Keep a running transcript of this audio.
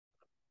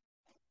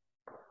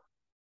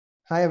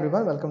Hi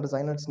everyone, welcome to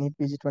ZyNerd's NEET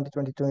PG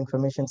 2022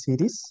 information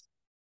series.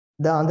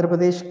 The Andhra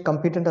Pradesh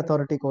Competent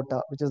Authority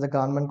Quota, which is the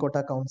government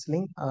quota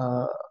counseling,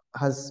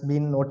 has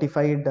been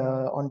notified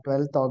on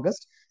 12th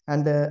August,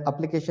 and the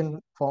application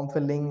form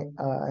filling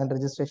and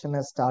registration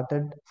has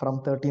started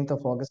from 13th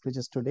of August, which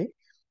is today.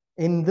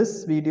 In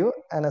this video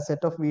and a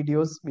set of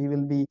videos, we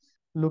will be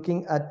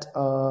looking at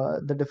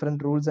the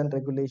different rules and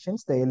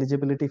regulations, the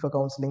eligibility for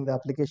counseling, the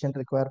application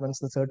requirements,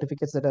 the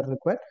certificates that are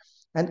required,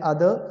 and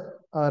other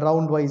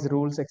round-wise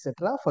rules,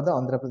 etc. for the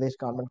Andhra Pradesh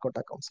government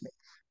quota counseling.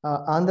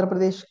 Andhra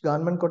Pradesh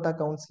government quota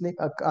counseling,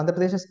 Andhra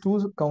Pradesh has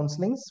two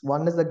counselings.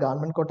 One is the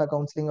government quota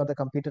counseling or the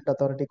competent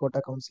authority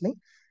quota counseling,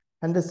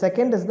 and the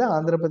second is the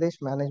Andhra Pradesh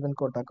management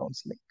quota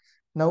counseling.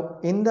 Now,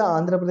 in the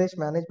Andhra Pradesh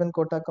management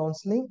quota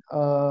counseling,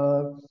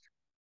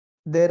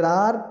 there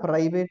are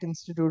private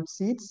institute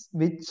seats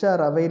which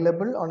are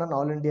available on an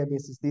all India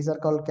basis. These are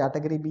called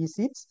category B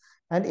seats,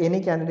 and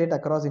any candidate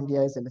across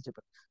India is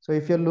eligible. So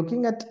if you're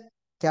looking at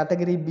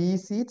category B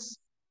seats,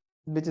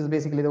 which is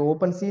basically the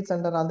open seats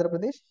under Andhra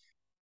Pradesh,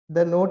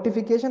 the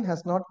notification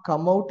has not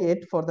come out yet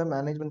for the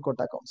management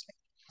quota counseling.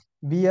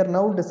 We are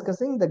now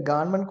discussing the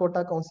government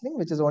quota counseling,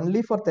 which is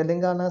only for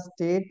Telangana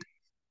state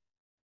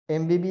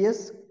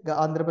MBBS,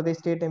 Andhra Pradesh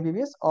state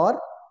MBBS, or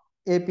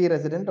AP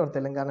resident or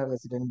Telangana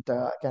resident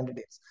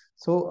candidates.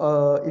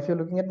 So if you're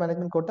looking at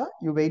management quota,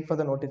 you wait for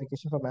the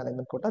notification for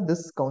management quota.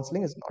 This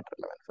counseling is not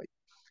relevant for you.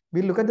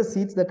 We'll look at the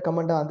seats that come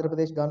under Andhra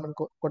Pradesh government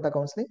quota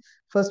counseling.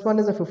 First one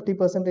is a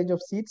 50%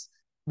 of seats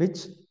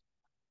which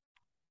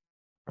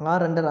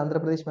are under Andhra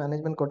Pradesh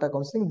management quota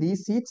counseling.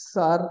 These seats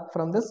are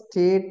from the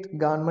state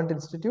government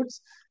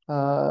institutes.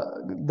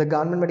 The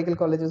government medical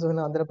colleges in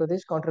Andhra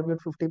Pradesh contribute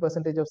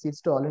 50% of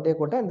seats to all India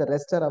quota, and the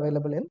rest are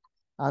available in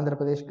Andhra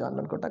Pradesh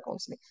government quota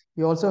counseling.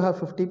 You also have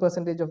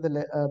 50% of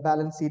the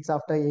balance seats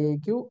after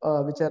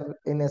AAQ, which are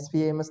in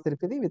SVAMS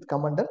Tirupati, which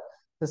come under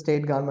the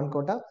state government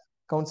quota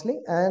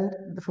counseling, and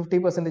the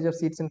 50% of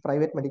seats in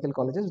private medical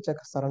colleges, which are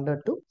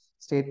surrendered to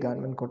state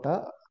government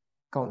quota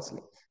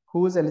counseling.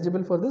 Who is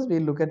eligible for this?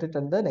 We'll look at it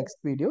in the next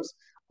videos.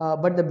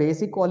 But the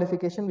basic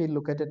qualification, we'll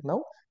look at it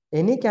now.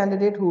 Any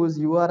candidate who is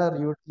UR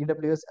or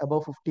EWS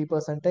above 50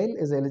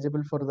 percentile is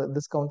eligible for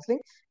this counseling.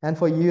 And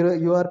for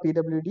UR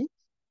PWD,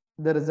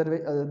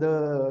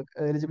 the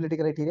eligibility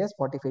criteria is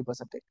 45%.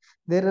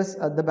 There is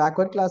the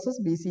backward classes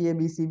BCA,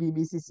 BCB,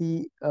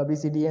 BCC,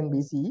 BCD, and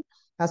BCE,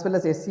 as well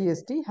as SC,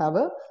 ST have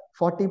a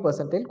 40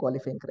 percentile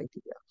qualifying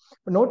criteria.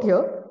 But note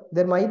here,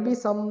 there might be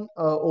some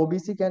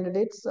OBC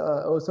candidates,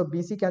 also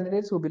BC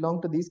candidates who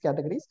belong to these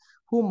categories,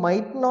 who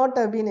might not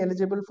have been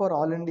eligible for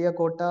All India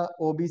quota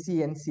OBC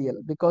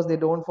NCL because they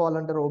don't fall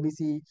under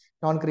OBC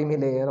non-creamy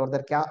layer, or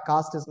their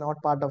caste is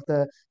not part of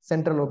the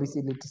central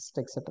OBC list,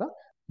 etc.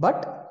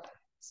 But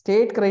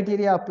state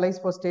criteria applies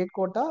for state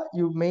quota.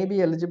 You may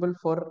be eligible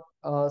for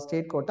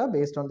state quota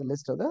based on the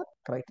list of the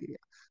criteria.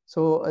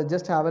 So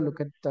just have a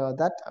look at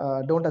that.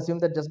 Don't assume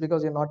that just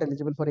because you're not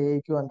eligible for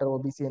AAQ under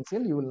OBC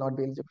NCL, you will not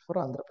be eligible for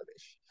Andhra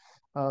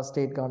Pradesh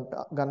state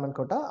government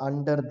quota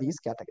under these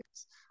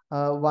categories.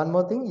 One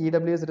more thing,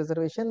 EWS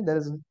reservation, there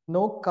is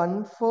no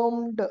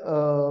confirmed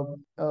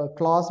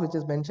clause which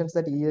is mentions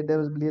that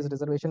EWS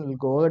reservation will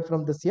go ahead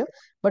from this year,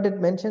 but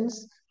it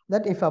mentions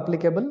that if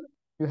applicable,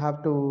 you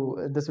have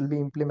to, this will be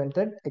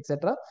implemented,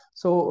 etc.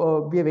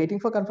 So we are waiting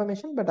for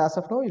confirmation, but as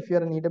of now, if you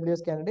are an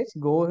EWS candidate,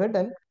 go ahead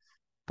and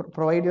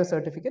provide your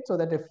certificate so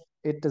that if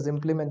it is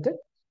implemented,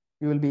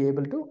 you will be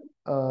able to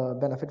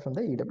benefit from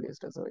the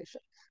EWS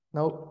reservation.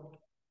 Now,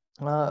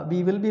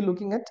 we will be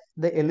looking at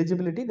the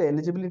eligibility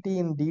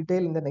in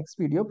detail in the next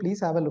video.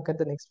 Please have a look at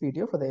the next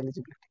video for the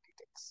eligibility.